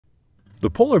The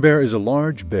polar bear is a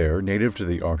large bear native to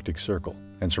the Arctic Circle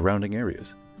and surrounding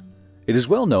areas. It is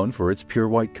well known for its pure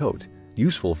white coat,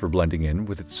 useful for blending in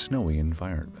with its snowy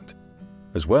environment,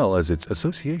 as well as its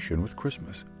association with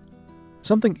Christmas.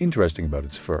 Something interesting about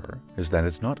its fur is that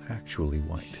it's not actually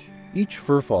white. Each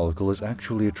fur follicle is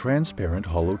actually a transparent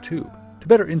hollow tube to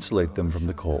better insulate them from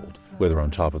the cold, whether on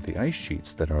top of the ice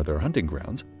sheets that are their hunting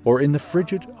grounds or in the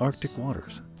frigid Arctic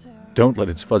waters. Don't let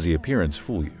its fuzzy appearance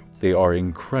fool you. They are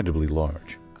incredibly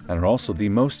large and are also the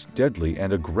most deadly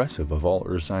and aggressive of all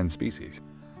ursine species.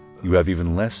 You have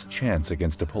even less chance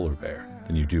against a polar bear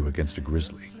than you do against a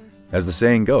grizzly. As the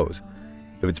saying goes,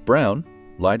 if it's brown,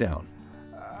 lie down.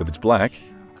 If it's black,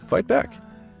 fight back.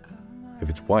 If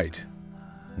it's white,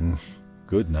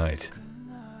 good night.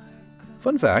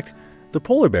 Fun fact, the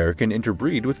polar bear can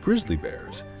interbreed with grizzly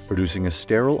bears, producing a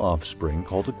sterile offspring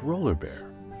called a roller bear.